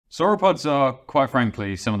Sauropods are, quite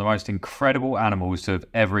frankly, some of the most incredible animals to have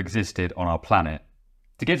ever existed on our planet.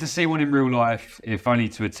 To get to see one in real life, if only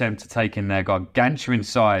to attempt to take in their gargantuan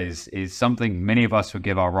size, is something many of us would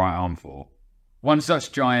give our right arm for. One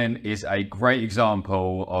such giant is a great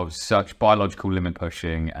example of such biological limit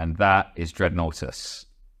pushing, and that is Dreadnoughtus.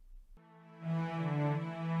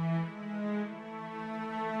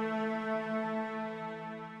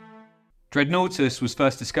 Dreadnoughtus was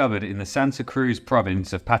first discovered in the Santa Cruz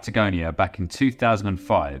province of Patagonia back in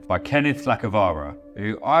 2005 by Kenneth Lacavara,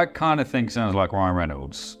 who I kind of think sounds like Ryan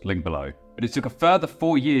Reynolds, link below. But it took a further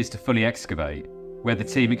 4 years to fully excavate, where the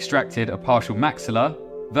team extracted a partial maxilla,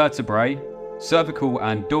 vertebrae, cervical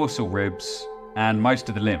and dorsal ribs, and most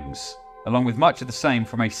of the limbs, along with much of the same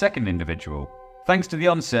from a second individual. Thanks to the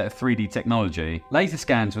onset of 3D technology, laser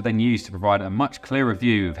scans were then used to provide a much clearer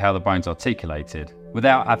view of how the bones articulated,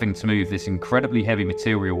 without having to move this incredibly heavy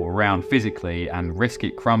material around physically and risk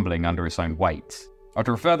it crumbling under its own weight.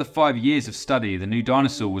 After a further 5 years of study, the new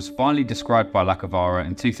dinosaur was finally described by Lacavara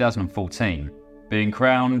in 2014, being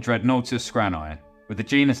crowned Dreadnoughtus scrani, with the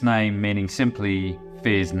genus name meaning simply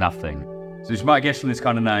fears nothing. So as you might guess from this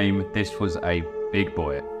kind of name, this was a big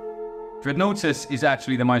boy. Dreadnoughtus is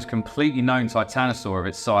actually the most completely known titanosaur of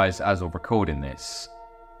its size as of recording this,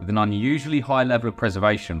 with an unusually high level of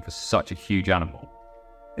preservation for such a huge animal.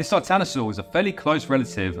 This titanosaur was a fairly close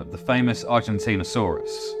relative of the famous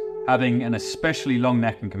Argentinosaurus, having an especially long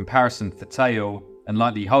neck in comparison to the tail, and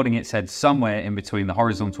likely holding its head somewhere in between the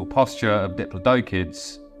horizontal posture of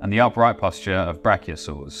diplodocids and the upright posture of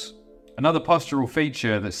brachiosaurs. Another postural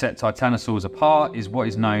feature that set titanosaurs apart is what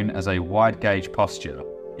is known as a wide gauge posture,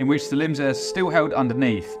 in which the limbs are still held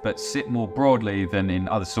underneath but sit more broadly than in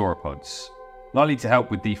other sauropods, likely to help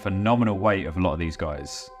with the phenomenal weight of a lot of these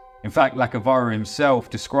guys. In fact, Lacavara himself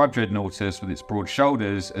described Dreadnoughtus with its broad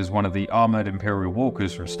shoulders as one of the armoured Imperial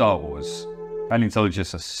Walkers from Star Wars.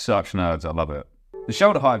 Paleontologists are such nerds, I love it. The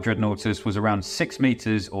shoulder height of Dreadnoughtus was around 6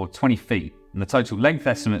 meters or 20 feet, and the total length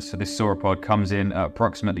estimates for this sauropod comes in at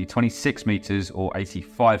approximately 26 meters or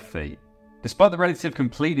 85 feet. Despite the relative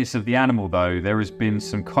completeness of the animal though, there has been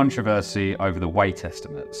some controversy over the weight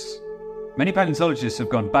estimates. Many paleontologists have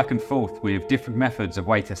gone back and forth with different methods of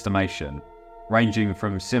weight estimation, ranging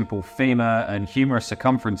from simple femur and humerus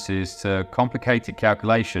circumferences to complicated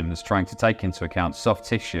calculations trying to take into account soft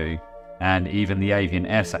tissue and even the avian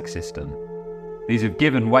air sac system. These have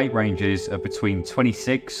given weight ranges of between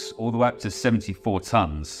 26 all the way up to 74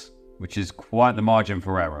 tons, which is quite the margin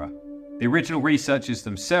for error. The original researchers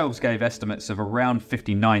themselves gave estimates of around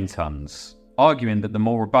 59 tons, arguing that the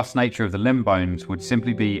more robust nature of the limb bones would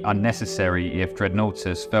simply be unnecessary if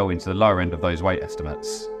Dreadnoughtus fell into the lower end of those weight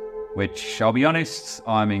estimates, which, I'll be honest,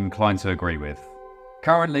 I'm inclined to agree with.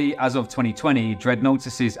 Currently, as of 2020,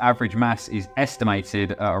 Dreadnoughtus's average mass is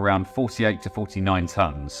estimated at around 48 to 49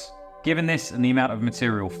 tons. Given this and the amount of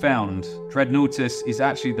material found, Dreadnoughtus is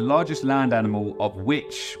actually the largest land animal of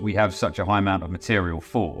which we have such a high amount of material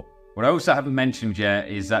for. What I also haven't mentioned yet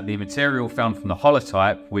is that the material found from the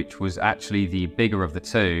holotype, which was actually the bigger of the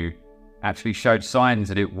two, actually showed signs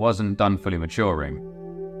that it wasn't done fully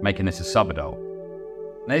maturing, making this a subadult.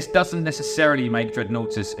 Now, this doesn't necessarily make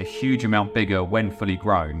Dreadnoughtus a huge amount bigger when fully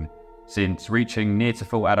grown, since reaching near to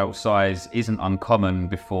full adult size isn't uncommon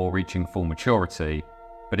before reaching full maturity,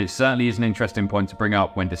 but it certainly is an interesting point to bring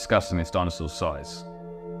up when discussing this dinosaur's size.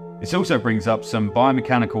 This also brings up some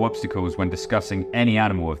biomechanical obstacles when discussing any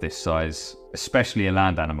animal of this size, especially a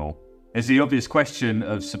land animal. There's the obvious question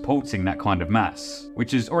of supporting that kind of mass,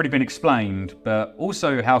 which has already been explained, but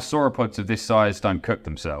also how sauropods of this size don't cook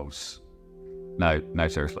themselves. No,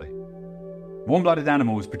 seriously. Warm-blooded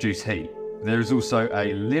animals produce heat. There is also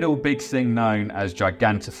a little big thing known as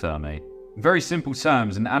gigantothermy. In very simple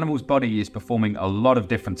terms, an animal's body is performing a lot of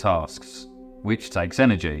different tasks, which takes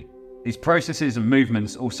energy. These processes and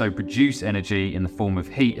movements also produce energy in the form of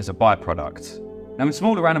heat as a byproduct. Now in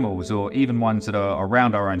smaller animals, or even ones that are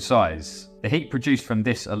around our own size, the heat produced from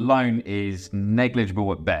this alone is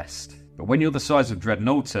negligible at best. But when you're the size of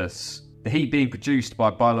Dreadnoughtus, the heat being produced by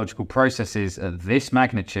biological processes at this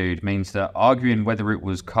magnitude means that arguing whether it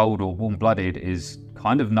was cold or warm-blooded is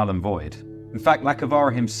kind of null and void. In fact,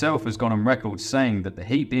 Lacavara himself has gone on record saying that the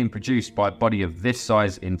heat being produced by a body of this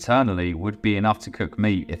size internally would be enough to cook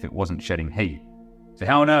meat if it wasn't shedding heat. So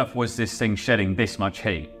how on earth was this thing shedding this much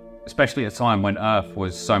heat, especially at a time when Earth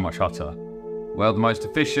was so much hotter? Well, the most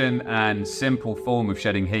efficient and simple form of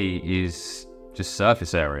shedding heat is just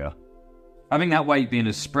surface area. Having that weight being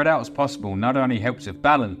as spread out as possible not only helps with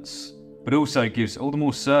balance, but also gives all the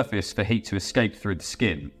more surface for heat to escape through the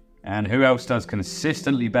skin. And who else does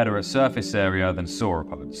consistently better at surface area than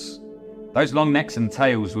sauropods? Those long necks and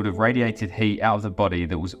tails would have radiated heat out of the body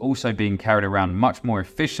that was also being carried around much more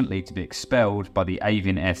efficiently to be expelled by the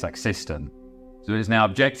avian air sac system. So it is now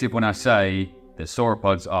objective when I say that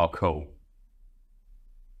sauropods are cool.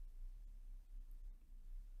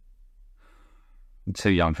 I'm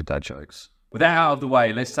too young for dad jokes. With that out of the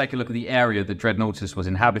way, let's take a look at the area that Dreadnoughtus was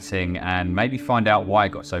inhabiting and maybe find out why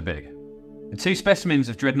it got so big. The two specimens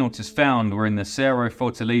of Dreadnoughtus found were in the Cerro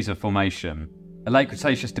Fortaleza Formation, a late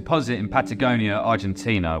Cretaceous deposit in Patagonia,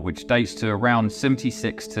 Argentina, which dates to around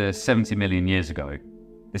 76 to 70 million years ago.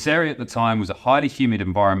 This area at the time was a highly humid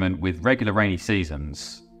environment with regular rainy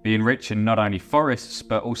seasons, being rich in not only forests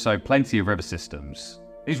but also plenty of river systems.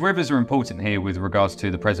 These rivers are important here with regards to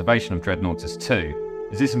the preservation of Dreadnoughtus too,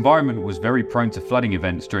 as this environment was very prone to flooding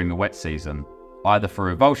events during the wet season, either for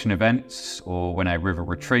revulsion events, or when a river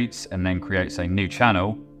retreats and then creates a new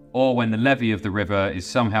channel, or when the levee of the river is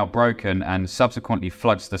somehow broken and subsequently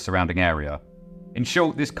floods the surrounding area. In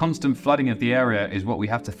short, this constant flooding of the area is what we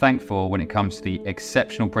have to thank for when it comes to the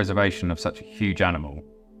exceptional preservation of such a huge animal.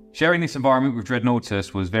 Sharing this environment with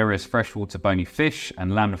Dreadnoughtus was various freshwater bony fish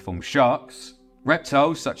and lamniform sharks,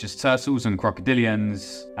 reptiles such as turtles and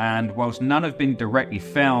crocodilians, and whilst none have been directly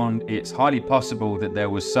found, it's highly possible that there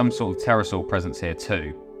was some sort of pterosaur presence here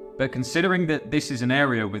too. But considering that this is an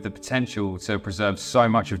area with the potential to preserve so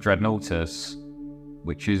much of Dreadnoughtus,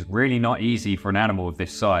 which is really not easy for an animal of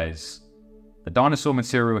this size, the dinosaur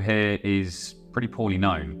material here is pretty poorly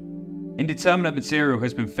known. Indeterminate material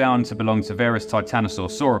has been found to belong to various titanosaur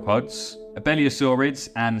sauropods, abelisaurids,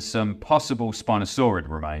 and some possible spinosaurid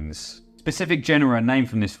remains. Specific genera named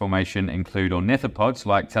from this formation include ornithopods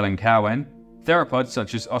like Telencowen, theropods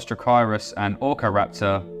such as Ostracoirus and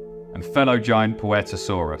Orcaraptor, and fellow giant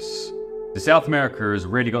Puertosaurus. So South America has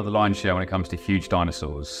really got the lion's share when it comes to huge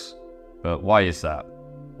dinosaurs. But why is that?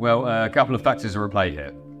 Well, a couple of factors are at play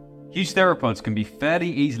here. Huge theropods can be fairly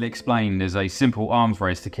easily explained as a simple arms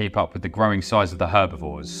race to keep up with the growing size of the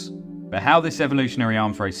herbivores. But how this evolutionary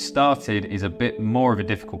arms race started is a bit more of a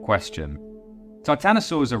difficult question.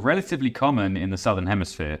 Titanosaurs are relatively common in the southern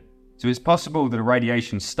hemisphere, so it's possible that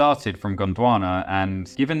irradiation started from Gondwana,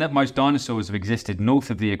 and given that most dinosaurs have existed north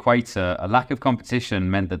of the equator, a lack of competition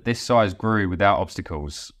meant that this size grew without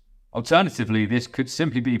obstacles. Alternatively, this could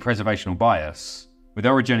simply be preservational bias, with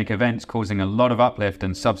orogenic events causing a lot of uplift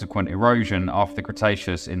and subsequent erosion after the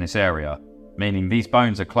Cretaceous in this area, meaning these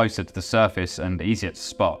bones are closer to the surface and easier to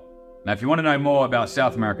spot. Now, if you want to know more about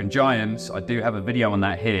South American giants, I do have a video on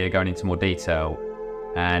that here going into more detail.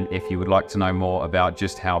 And if you would like to know more about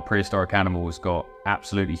just how prehistoric animals got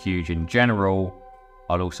absolutely huge in general,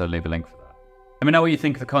 I'll also leave a link for that. Let me know what you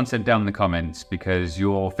think of the content down in the comments, because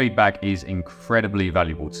your feedback is incredibly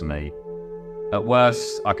valuable to me. At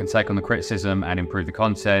worst, I can take on the criticism and improve the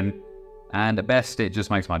content, and at best, it just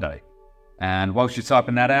makes my day. And whilst you're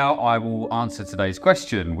typing that out, I will answer today's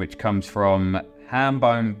question, which comes from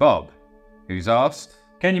Hambone Bob, who's asked,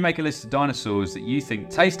 can you make a list of dinosaurs that you think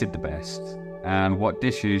tasted the best, and what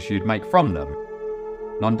dishes you'd make from them?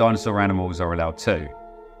 Non-dinosaur animals are allowed too.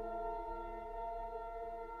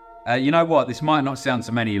 You know what, this might not sound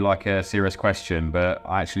to many like a serious question, but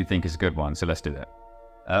I actually think it's a good one, so let's do that.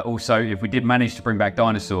 Also, if we did manage to bring back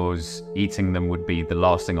dinosaurs, eating them would be the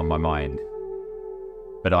last thing on my mind.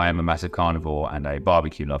 But I am a massive carnivore and a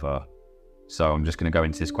barbecue lover, so I'm just going to go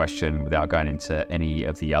into this question without going into any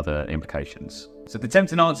of the other implications. So the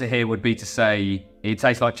tempting answer here would be to say it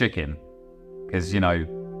tastes like chicken, because, you know,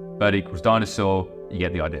 bird equals dinosaur, you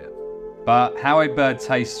get the idea. But how a bird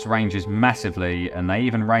tastes ranges massively, and they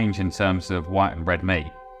even range in terms of white and red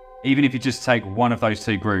meat. Even if you just take one of those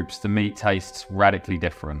two groups, the meat tastes radically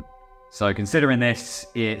different. So considering this,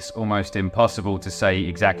 it's almost impossible to say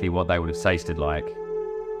exactly what they would have tasted like.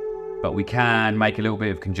 But we can make a little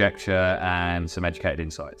bit of conjecture and some educated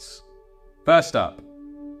insights. First up,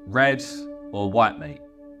 red or white meat?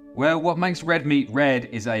 Well, what makes red meat red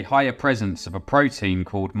is a higher presence of a protein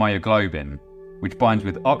called myoglobin, which binds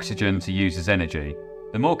with oxygen to use as energy.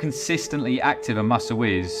 The more consistently active a muscle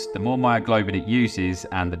is, the more myoglobin it uses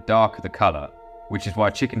and the darker the colour, which is why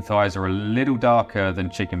chicken thighs are a little darker than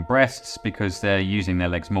chicken breasts because they're using their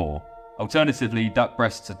legs more. Alternatively, duck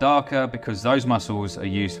breasts are darker because those muscles are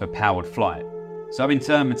used for powered flight. So in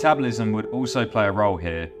turn, metabolism would also play a role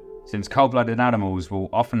here, since cold-blooded animals will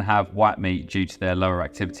often have white meat due to their lower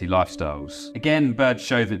activity lifestyles. Again, birds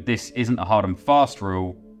show that this isn't a hard and fast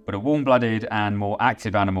rule, but a warm-blooded and more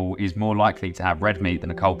active animal is more likely to have red meat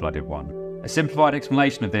than a cold-blooded one. A simplified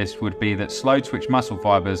explanation of this would be that slow-twitch muscle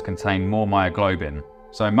fibers contain more myoglobin.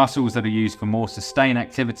 So muscles that are used for more sustained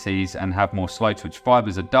activities and have more slow-twitch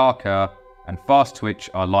fibers are darker, and fast-twitch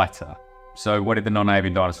are lighter. So what did the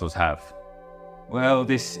non-avian dinosaurs have? Well,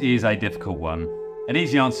 this is a difficult one. An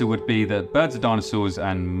easy answer would be that birds are dinosaurs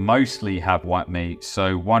and mostly have white meat,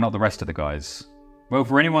 so why not the rest of the guys? Well,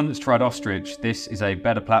 for anyone that's tried ostrich, this is a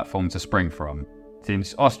better platform to spring from,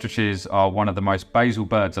 since ostriches are one of the most basal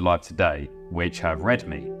birds alive today, which have red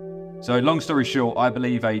meat. So long story short, I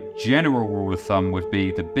believe a general rule of thumb would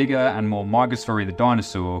be the bigger and more migratory the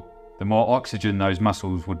dinosaur, the more oxygen those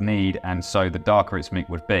muscles would need, and so the darker its meat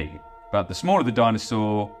would be. But the smaller the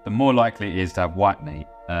dinosaur, the more likely it is to have white meat.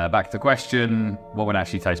 Back to the question, what would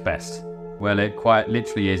actually taste best? Well, it quite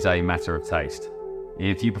literally is a matter of taste.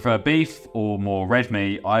 If you prefer beef or more red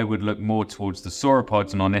meat, I would look more towards the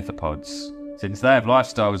sauropods and ornithopods, since they have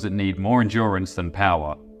lifestyles that need more endurance than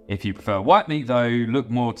power. If you prefer white meat though, look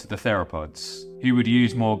more to the theropods, who would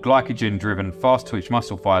use more glycogen-driven fast-twitch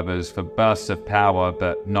muscle fibers for bursts of power,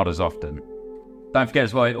 but not as often. Don't forget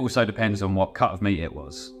as well, it also depends on what cut of meat it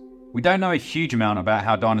was. We don't know a huge amount about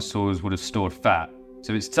how dinosaurs would have stored fat,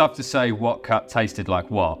 so it's tough to say what cut tasted like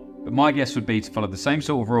what, but my guess would be to follow the same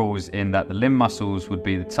sort of rules in that the limb muscles would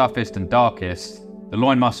be the toughest and darkest, the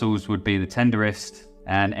loin muscles would be the tenderest,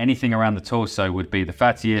 and anything around the torso would be the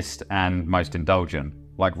fattiest and most indulgent,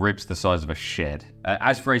 like ribs the size of a shed.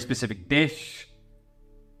 As for a specific dish,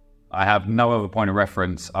 I have no other point of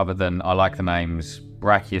reference other than I like the names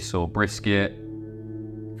Brachiosaur brisket,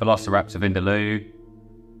 Velociraptor vindaloo,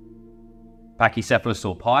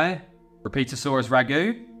 Pachycephalosaur pie, Repeatosaurus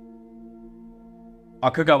ragu.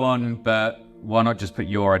 I could go on, but why not just put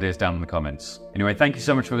your ideas down in the comments? Anyway, thank you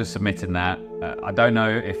so much for submitting that. I don't know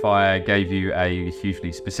if I gave you a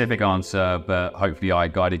hugely specific answer, but hopefully I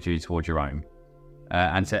guided you towards your own.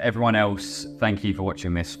 And to everyone else, thank you for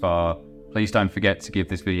watching this far. Please don't forget to give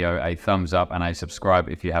this video a thumbs up and a subscribe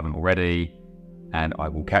if you haven't already. And I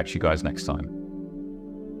will catch you guys next time.